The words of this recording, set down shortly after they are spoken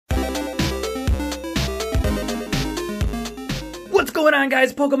What's going on,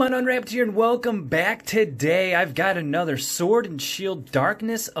 guys? Pokemonunwrapped here, and welcome back. Today I've got another Sword and Shield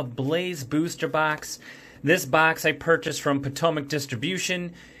Darkness Ablaze booster box. This box I purchased from Potomac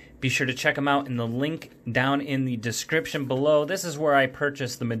Distribution. Be sure to check them out in the link down in the description below. This is where I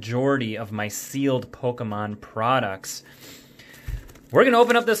purchased the majority of my sealed Pokemon products. We're going to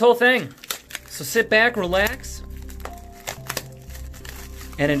open up this whole thing. So sit back, relax,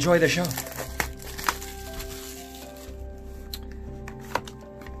 and enjoy the show.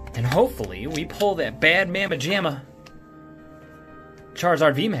 And hopefully we pull that bad Mamba Jamma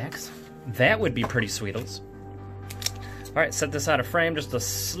Charizard VMAX. That would be pretty sweetles. Alright, set this out of frame just a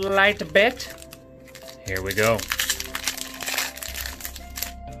slight bit. Here we go.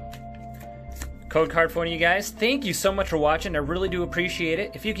 Code card for one of you guys. Thank you so much for watching. I really do appreciate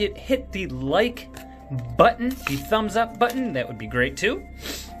it. If you could hit the like button, the thumbs up button, that would be great too.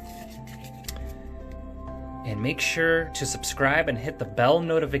 And make sure to subscribe and hit the bell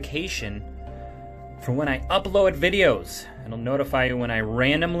notification for when I upload videos. It'll notify you when I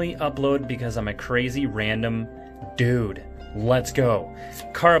randomly upload because I'm a crazy random dude. Let's go.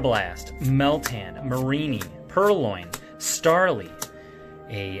 Carblast, Meltan, Marini, Purloin, Starly,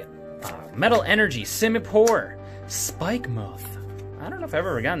 a Metal Energy, Simipour, Spikemuth. I don't know if I've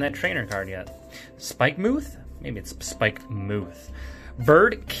ever gotten that trainer card yet. Spikemuth? Maybe it's Spikemuth.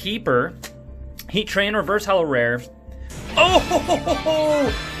 Bird Keeper, Heat Train, Reverse Hollow Rare.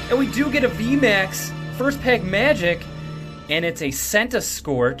 Oh! And we do get a VMAX first pack magic, and it's a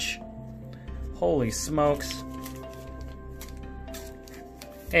Scentascorch. Holy smokes.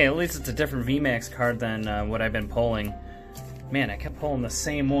 Hey, at least it's a different VMAX card than what I've been pulling. Man, I kept pulling the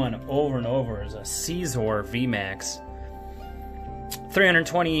same one over and over as a Caesar VMAX.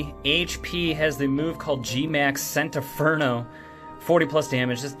 320 HP, has the move called G-Max Centiferno. 40 plus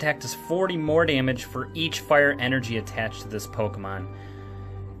damage. This attack does 40 more damage for each fire energy attached to this Pokemon.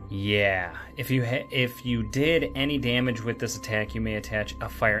 Yeah, if you did any damage with this attack, you may attach a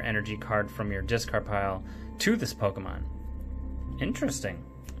fire energy card from your discard pile to this Pokemon. Interesting.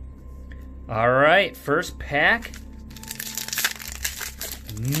 Alright, first pack.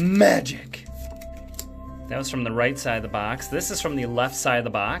 Magic. That was from the right side of the box. This is from the left side of the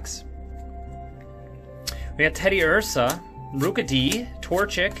box. We got Teddy Ursa, Rookidee,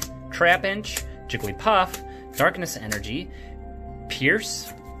 Torchic, Trapinch, Jigglypuff, Darkness Energy,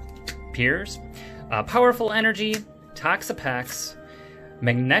 Pierce, Powerful Energy, Toxapex,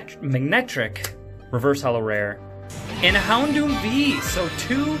 Magnetric, Reverse Hollow Rare, and Houndoom V. So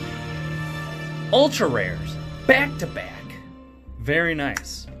two Ultra Rares, back to back. Very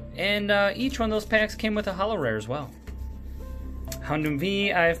nice. And each one of those packs came with a Hollow Rare as well. Houndoom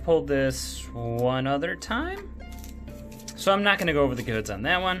V, I've pulled this one other time, so I'm not going to go over the goods on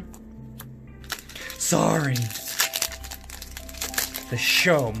that one. Sorry. The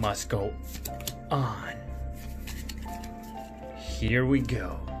show must go on. Here we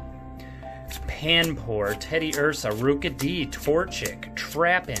go. Panpour, Teddy Ursa, Rookidee, Torchic,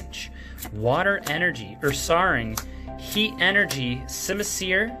 Trapinch, Water Energy, Ursaring, Heat Energy,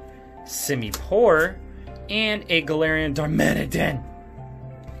 Simisear, Simipour, and a Galarian Darmanitan.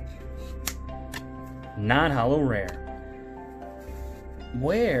 Non-hollow rare.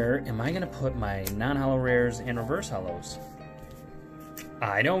 Where am I going to put my non-hollow rares and reverse hollows?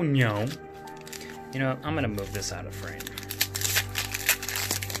 I don't know. You know, I'm going to move this out of frame.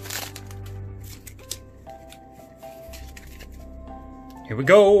 Here we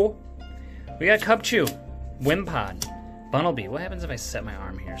go. We got Cubchoo, Wimpod, Bunnelby. What happens if I set my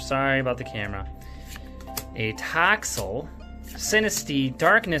arm here? Sorry about the camera. A Toxel, Sinistea,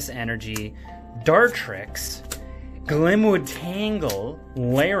 Darkness Energy, Dartrix, Glimwood Tangle,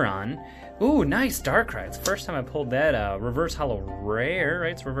 Lairon. Ooh, nice Darkrai. It's the first time I pulled that Reverse Hollow Rare,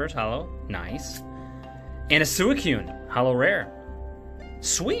 right? It's Reverse Hollow. Nice. And a Suicune, Hollow Rare.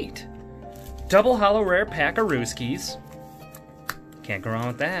 Sweet. Double Hollow Rare pack of Rooskies. Can't go wrong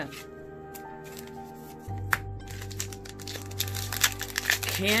with that.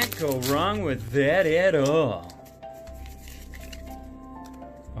 Can't go wrong with that at all.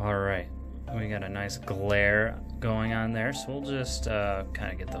 Alright. We got a nice glare going on there, so we'll just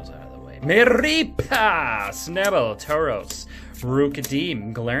kind of get those out of the way. Miripa! Snubbull, Tauros,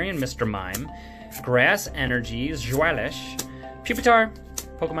 Rookidee, Galarian Mr. Mime, Grass Energy, Joalish, Pookatori,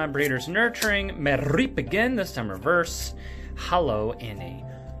 Pokemon Breeders Nurturing, Miripa again, this time reverse, Hollow, and a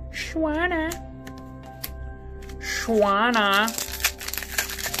Schwana.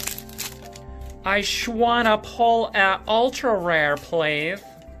 I schwanna pull a ultra rare, please.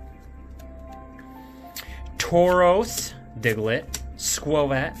 Tauros, Diglett,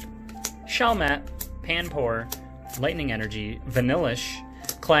 Squovat, Shelmet, Panpour, Lightning Energy, Vanillish,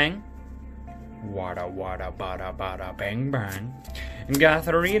 Clang, Wada Wada Bada Bada Bang Bang,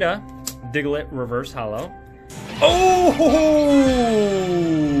 Gothorita, Diglett, Reverse Hollow. Oh!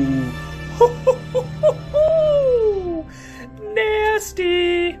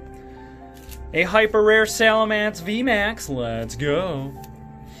 Nasty! A Hyper Rare Salamence VMAX, let's go.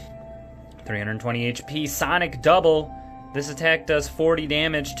 320 HP, Sonic Double. This attack does 40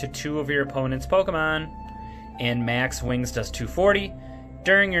 damage to 2 of your opponent's Pokemon, and Max Wings does 240.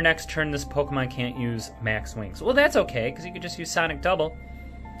 During your next turn, this Pokemon can't use Max Wings. Well, that's okay, because you could just use Sonic Double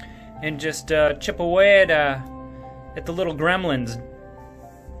and just chip away at the little gremlins.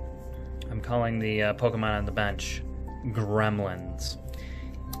 I'm calling the Pokemon on the bench gremlins.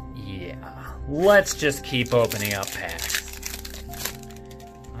 Yeah, let's just keep opening up packs.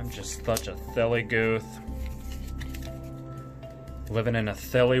 I'm just such a silly goose. Living in a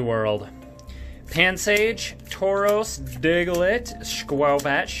silly world. Pansage, Tauros, Diglett,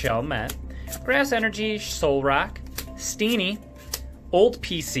 Squelbat, Shelmet, Grass Energy, Solrock, Steenie, Old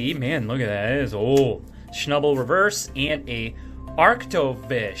PC, man, look at that, it is old. Schnubble Reverse, and a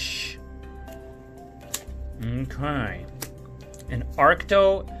Arctovish. Okay. An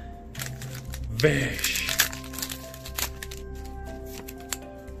Arctovish.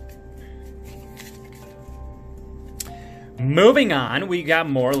 Moving on, we got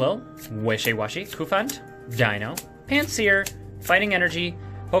Morlul, Wishy-Washy, Kufant, Dino, Pansear, Fighting Energy,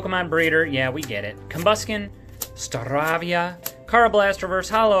 Pokemon Breeder, yeah, we get it. Combuskin, Staravia, Carablast, Reverse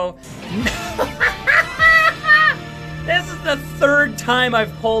Hollow. This is the 3rd time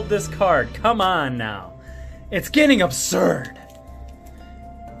I've pulled this card. Come on now. It's getting absurd.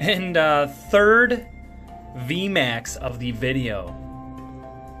 And 3rd VMAX of the video.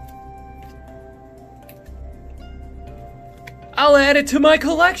 I'll add it to my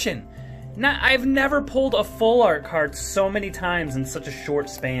collection. I've never pulled a full art card so many times in such a short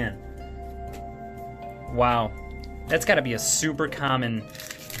span. Wow. That's gotta be a super common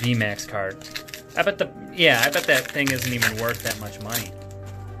VMAX card. I bet that thing isn't even worth that much money.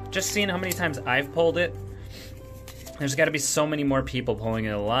 Just seeing how many times I've pulled it, there's gotta be so many more people pulling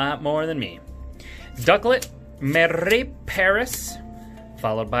it, a lot more than me. Ducklet, Merry Paris,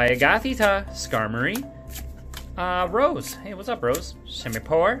 followed by Gothita, Skarmory, Rose. Hey, what's up, Rose?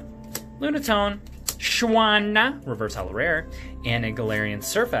 Simipour, Lunatone, Schwanna, Reverse Hollow Rare, and a Galarian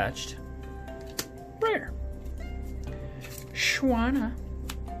Surfetched Rare. Schwanna.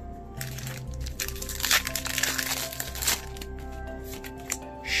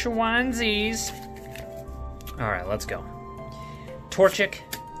 Schwanzies. Alright, let's go. Torchic,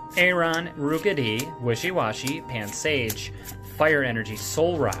 Aeron, Rookidee, Wishy-Washy, Pansage, Fire Energy,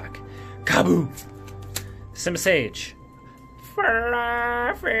 Solrock, Kaboo, Simisage,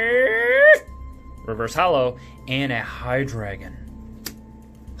 Fluffy, Reverse Hollow, and a Hydreigon.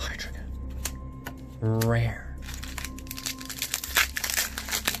 Rare.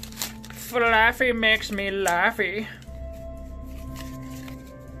 Fluffy makes me laughy.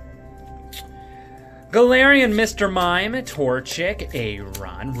 Galarian Mr. Mime, Torchic,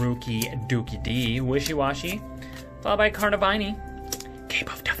 Aeron, Rookie, Dookie D, Wishy-Washy, followed by Carnivine,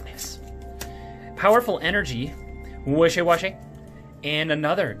 Cape of Toughness, Powerful Energy, Wishy-Washy, and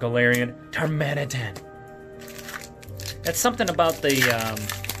another Galarian Terminitan. That's something about the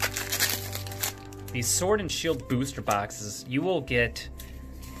these Sword and Shield booster boxes. You will get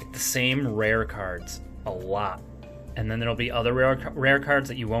the same rare cards a lot. And then there'll be other rare cards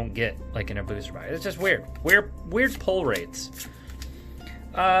that you won't get, like in a booster box. It's just weird. Weird pull rates.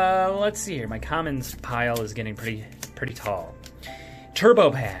 Let's see here. My commons pile is getting pretty tall.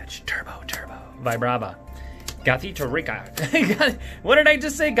 Turbo Patch. Turbo. Vibrava. Gothorita. What did I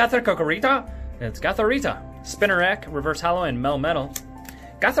just say? Gothorita? It's Gothorita. Spinarak, Reverse Hollow, and Melmetal.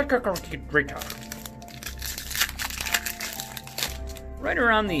 Gothorita. Right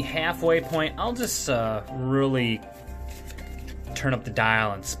around the halfway point, I'll just really turn up the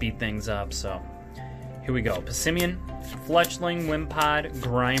dial and speed things up. So here we go. Passimian, Fletchling, Wimpod,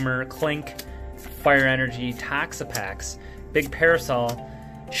 Grimer, Clink, Fire Energy, Toxapex, Big Parasol,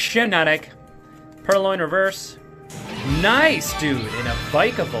 Shiinotic, Purloin Reverse. Nice, dude. And a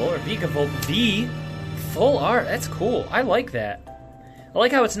Vikavolt, or Vikavolt V, full art. That's cool. I like that. I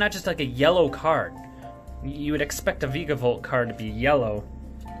like how it's not just like a yellow card. You would expect a Vikavolt card to be yellow,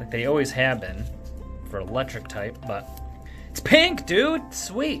 like they always have been for electric type, but it's pink, dude.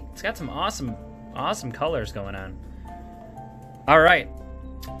 Sweet. It's got some awesome colors going on. All right.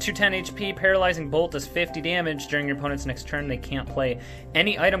 210 HP, Paralyzing Bolt does 50 damage. During your opponent's next turn, they can't play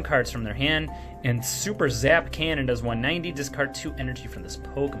any item cards from their hand. And Super Zap Cannon does 190. Discard 2 energy from this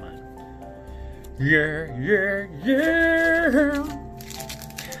Pokemon. Yeah, yeah, yeah.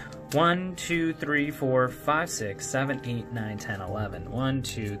 1, 2, 3, 4, 5, 6, 7, 8, 9, 10, 11. 1,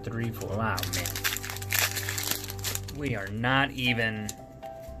 2, 3, 4. Wow, man. We are not even...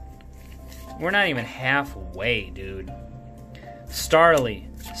 We're not even halfway, dude. Starly,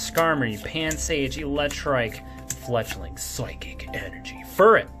 Skarmory, Pansage, Electrike, Fletchling, Psychic Energy,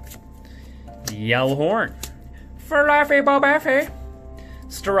 Furret, Yellowhorn, Furlaffy Bobaffy,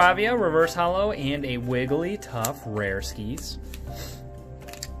 Staravia, Reverse Hollow, and a Wigglytuff Rare Skis.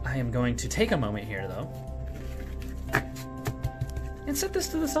 I am going to take a moment here, though, and set this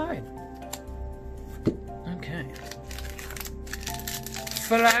to the side. Okay.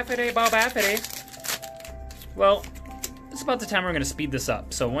 Furlaffy Bobaffy. Well, it's about the time we're going to speed this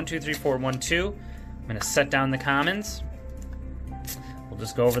up. So 1, 2, 3, 4, 1, 2. I'm going to set down the commons. We'll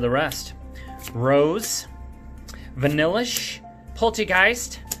just go over the rest. Rose, Vanillish,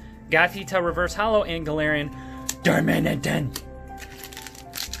 Poltegeist, Gothita Reverse Hollow, and Galarian Darmanitan.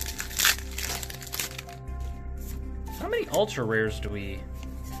 How many ultra rares do we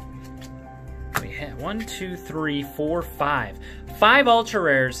have? 1, 2, 3, 4, 5. 5 ultra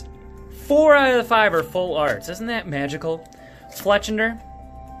rares. 4 out of the 5 are full arts. Isn't that magical? Fletchender,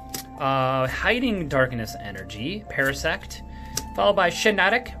 Hiding Darkness Energy, Parasect, followed by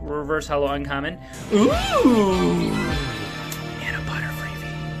Shiinotic, Reverse Hollow Uncommon. Ooh! And a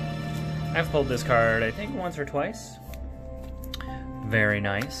Butterfree. I've pulled this card, I think, once or twice. Very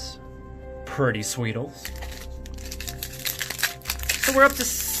nice. Pretty sweetles. So we're up to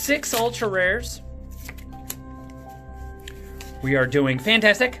 6 ultra rares. We are doing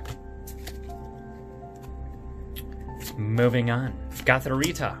fantastic. Moving on.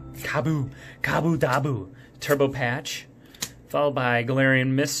 Gothorita, Kabu-Dabu, Turbo Patch, followed by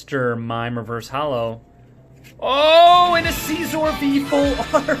Galarian Mr. Mime Reverse Hollow. Oh, and a Caesar V full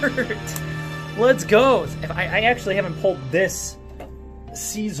art! Let's go! I actually haven't pulled this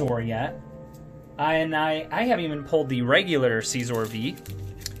Caesar yet. I haven't even pulled the regular Caesar V,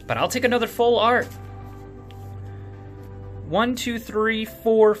 but I'll take another full art. 1, 2, 3,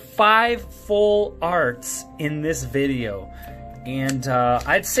 4, 5 full arts in this video. And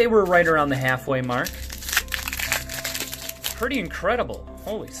I'd say we're right around the halfway mark. Pretty incredible.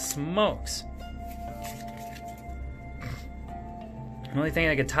 Holy smokes. The only thing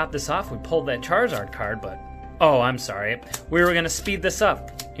I could top this off, we pulled that Charizard card, but... Oh, I'm sorry. We were going to speed this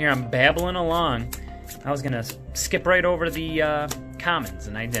up. Here, I'm babbling along. I was going to skip right over the commons,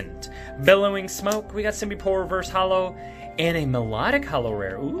 and I didn't. Billowing Smoke, we got Simipour Reverse Hollow, and a Melodic Hollow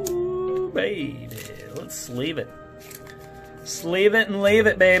Rare. Ooh, baby. Let's sleeve it. Sleeve it and leave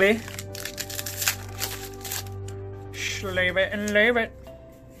it, baby. Sleeve it and leave it.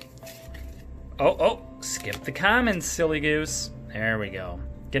 Oh, skip the commons, silly goose. There we go.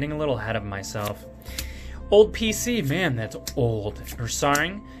 Getting a little ahead of myself. Old PC, man, that's old.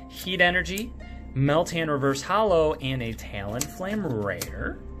 Ursaring, Heat Energy, Meltan Reverse Hollow, and a Talonflame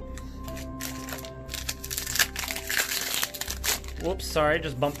Rare. Whoops, sorry,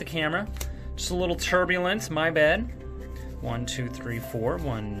 just bumped the camera. Just a little turbulence, my bad. 1, 2, 3, 4,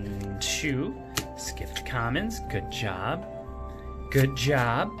 1, 2. Skipped commons, good job. Good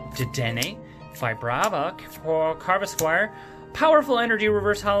job. Dedenne, Vibrava, Carvasquire, Powerful Energy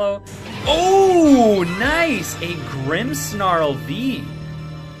Reverse Hollow. Oh, nice! A Grimmsnarl V.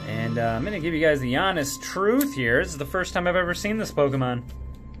 And I'm going to give you guys the honest truth here. This is the first time I've ever seen this Pokemon.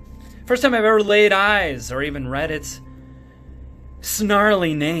 First time I've ever laid eyes or even read its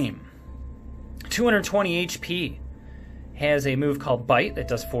snarly name. 220 HP. Has a move called Bite that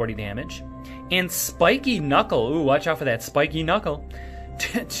does 40 damage. And Spiky Knuckle. Ooh, watch out for that Spiky Knuckle.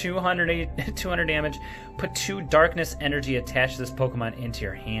 200 damage. Put 2 Darkness Energy, attach this Pokemon into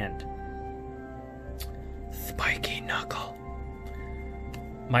your hand. Spiky Knuckle.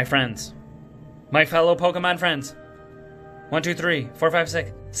 My friends. My fellow Pokemon friends. 1, 2, 3, 4, 5,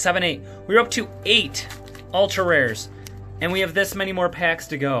 6, 7, 8. We're up to 8 Ultra Rares. And we have this many more packs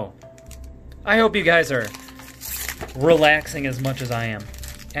to go. I hope you guys are relaxing as much as I am.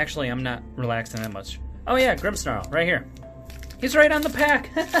 Actually, I'm not relaxing that much. Oh yeah, Grimmsnarl, right here. He's right on the pack.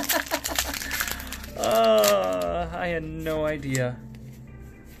 I had no idea.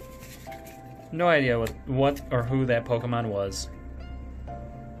 No idea what or who that Pokemon was.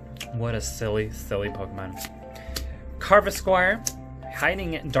 What a silly, silly Pokemon. Carvasquire,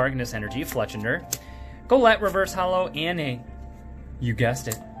 Hiding Darkness Energy, Fletchender, Golett Reverse Hollow, and a, you guessed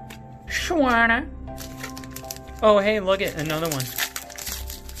it, Schwana. Oh, hey, look at another one.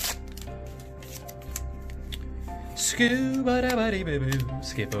 Scuba-da-ba-dee-boo-boo.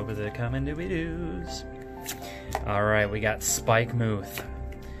 Skip over the common dooby-doos. Alright, we got Spike Muth,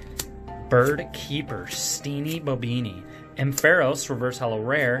 Bird Keeper, Steenie Bobini, Ampharos, reverse holo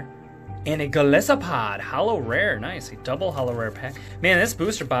rare, and a Golisopod, holo rare. Nice, a double holo rare pack. Man, this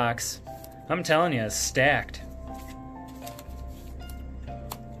booster box, I'm telling you, is stacked.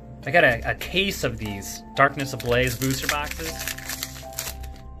 I got a case of these Darkness Ablaze booster boxes.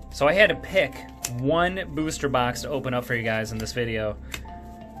 So I had to pick one booster box to open up for you guys in this video,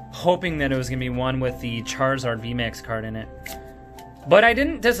 hoping that it was going to be one with the Charizard VMAX card in it. But I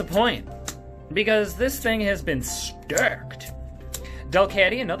didn't disappoint, because this thing has been stacked.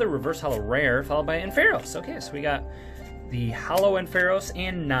 Delcatty, another reverse holo rare, followed by Ampharos. Okay, so we got the holo Ampharos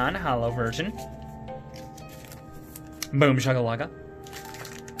and non-holo version. Boom shakalaka.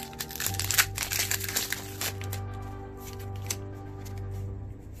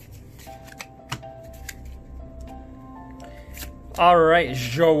 Alright,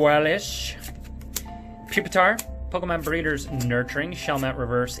 Joelish, Pookatori, Pokemon Breeders Nurturing, Shelmet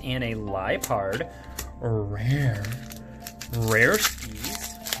Reverse, and a Liepard. Rare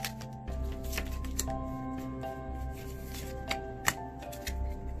skis.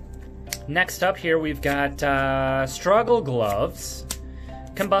 Next up here we've got Struggle Gloves,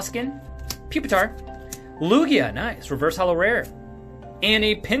 Combuskin, Pookatori, Lugia, nice, reverse holo rare, and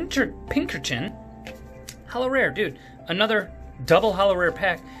a Pinkerton, holo rare, dude, another double holo rare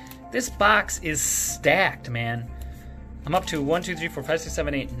pack. This box is stacked, man. I'm up to 1, 2, 3, 4, 5, 6,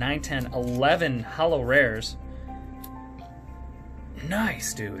 7, 8, 9, 10, 11 holo rares.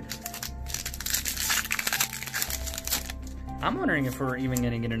 Nice, dude. I'm wondering if we're even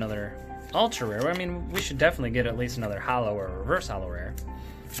going to get another ultra rare. I mean, we should definitely get at least another holo or reverse holo rare.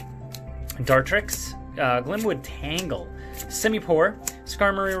 Dartrix, Glenwood Tangle, Simipour,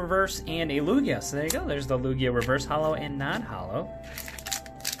 Skarmory Reverse, and a Lugia. So there you go. There's the Lugia Reverse holo and non-holo.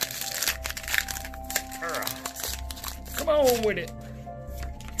 Come on with it.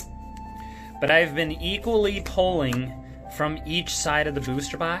 But I've been equally pulling from each side of the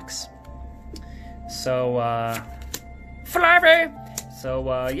booster box. So, Flavor!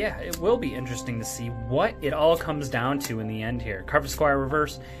 So, yeah, it will be interesting to see what it all comes down to in the end here. Carpasquire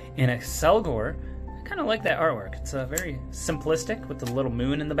Reverse and a Selgor. I kind of like that artwork. It's very simplistic with the little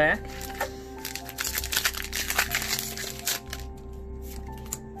moon in the back.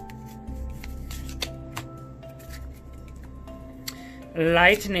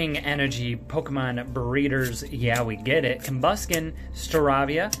 Lightning Energy, Pokemon Breeders, yeah, we get it. Combuskin,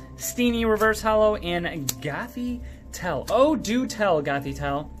 Staravia, Steenie Reverse holo, and Gothitelle. Oh, do tell,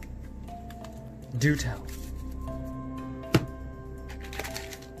 Gothitelle. Do tell.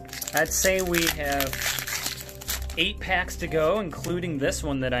 I'd say we have 8 packs to go, including this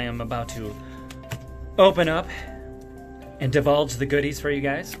one that I am about to open up and divulge the goodies for you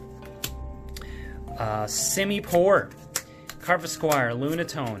guys. Simipour, Carvasquire,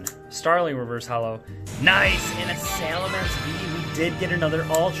 Lunatone, Starly Reverse holo. Nice! And a Salamence V. We did get another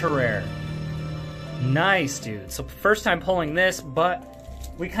ultra rare. Nice, dude. So first time pulling this,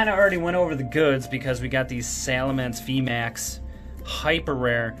 but we kind of already went over the goods because we got these Salamence VMAX hyper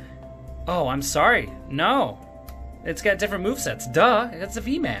rare. Oh, I'm sorry. No. It's got different movesets. Duh. It's a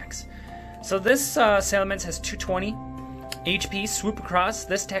VMAX. So this Salamence has 220 HP, swoop across.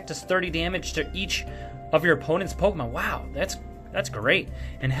 This attack does 30 damage to each of your opponent's Pokemon. Wow, that's great.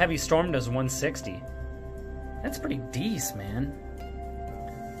 And Heavy Storm does 160. That's pretty decent, man.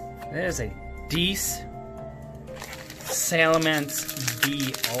 That is a decent Salamence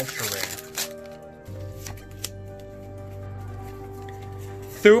V Ultra Rare.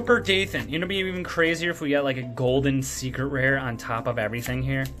 Super decent. You know, it'd be even crazier if we got like a golden secret rare on top of everything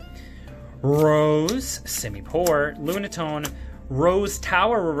here. Rose, Simipour, Lunatone, Rose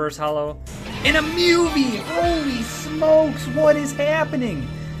Tower Reverse holo, and a Mewtwo! Holy smokes, what is happening?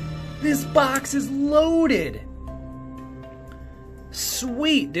 This box is loaded!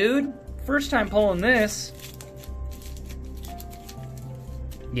 Sweet, dude. First time pulling this.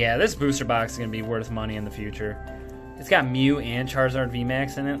 Yeah, this booster box is going to be worth money in the future. It's got Mew and Charizard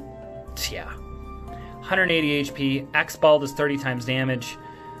VMAX in it. Yeah. 180 HP, X-Ball does 30 times damage.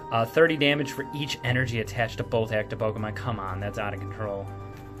 30 damage for each energy attached to both active Pokemon. Come on, that's out of control.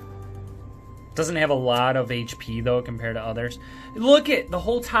 Doesn't have a lot of HP, though, compared to others. Look at the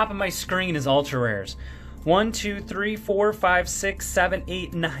whole top of my screen is ultra rares. 1, 2, 3, 4, 5, 6, 7,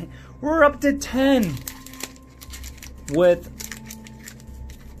 8, 9. We're up to 10. With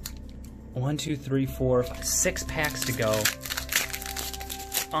 1, 2, 3, 4, 5, 6 packs to go.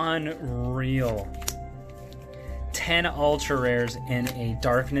 Unreal. 10 ultra rares in a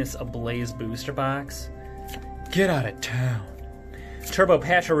Darkness Ablaze booster box. Get out of town. Turbo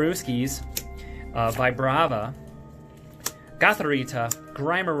Pacharuskis, Vibrava, Gothorita,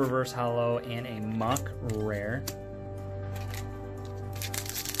 Grimer Reverse Hollow, and a Muck Rare.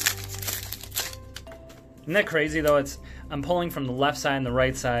 Isn't that crazy though? I'm pulling from the left side and the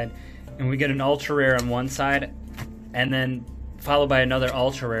right side, and we get an ultra rare on one side, and then followed by another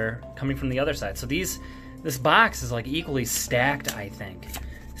ultra rare coming from the other side. So this box is like equally stacked, I think.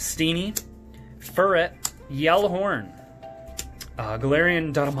 Steenie, Furret, Yellowhorn,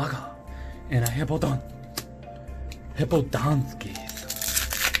 Galarian Darumaka, and a Hippowdonski.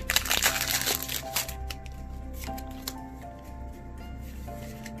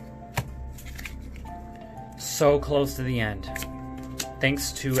 So close to the end.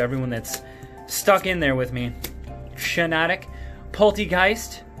 Thanks to everyone that's stuck in there with me. Shiinotic,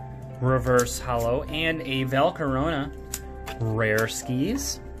 Poltegeist, Reverse Hollow, and a Velcorona Rare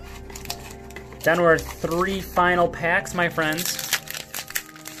Skis. Down to our 3 final packs, my friends.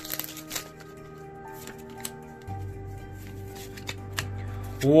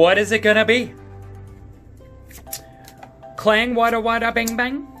 What is it gonna be? Clang Wada Wada Bang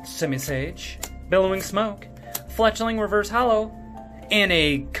Bang, Simisage, Billowing Smoke, Fletchling Reverse Hollow, and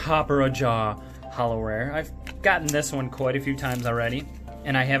a Copperajah Hollow Rare. I've gotten this one quite a few times already,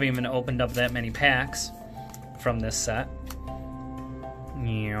 and I haven't even opened up that many packs from this set.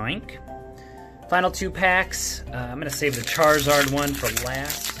 Yoink. Final 2 packs. I'm going to save the Charizard one for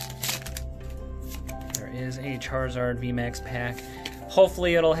last. There is a Charizard VMAX pack.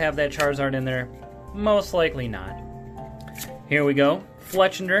 Hopefully it'll have that Charizard in there. Most likely not. Here we go.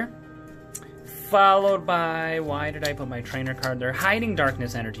 Fletchinder. Followed by, why did I put my trainer card there? Hiding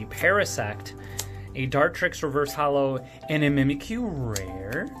Darkness Energy, Parasect, a Dartrix Reverse Hollow, and a Mimikyu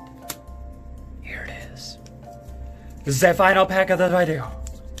Rare. Here it is. The final pack of the video.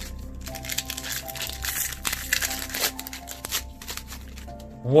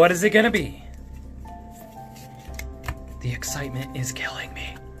 What is it gonna be? The excitement is killing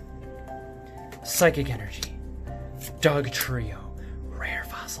me. Psychic Energy, Dugtrio, Rare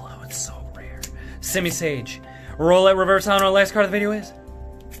Fossil, it's so rare. Simisage, Roulette Reverse Hollow, last card of the video is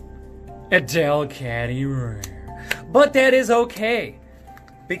a Delcatty Rare. But that is okay,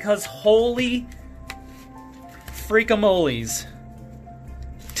 because holy freakamoles,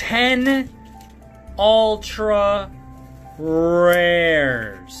 10 Ultra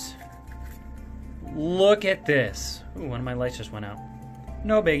Rares. Look at this. Ooh, one of my lights just went out.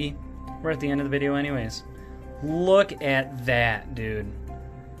 No biggie. We're at the end of the video anyways. Look at that, dude.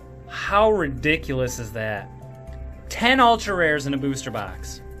 How ridiculous is that? 10 Ultra Rares in a booster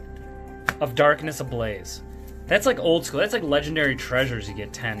box of Darkness Ablaze. That's like old school. That's like Legendary Treasures. You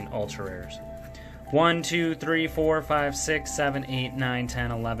get 10 Ultra Rares. 1, 2, 3, 4, 5, 6, 7, 8, 9,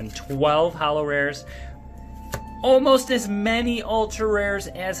 10, 11, 12 Hollow Rares. Almost as many Ultra Rares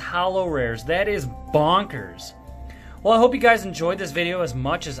as Hollow Rares. That is bonkers. Well, I hope you guys enjoyed this video as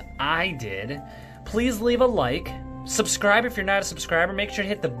much as I did. Please leave a like. Subscribe if you're not a subscriber. Make sure to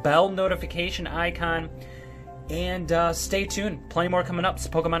hit the bell notification icon. And stay tuned. Plenty more coming up. It's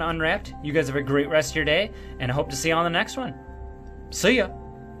Pokemon Unwrapped. You guys have a great rest of your day. And I hope to see you on the next one. See ya.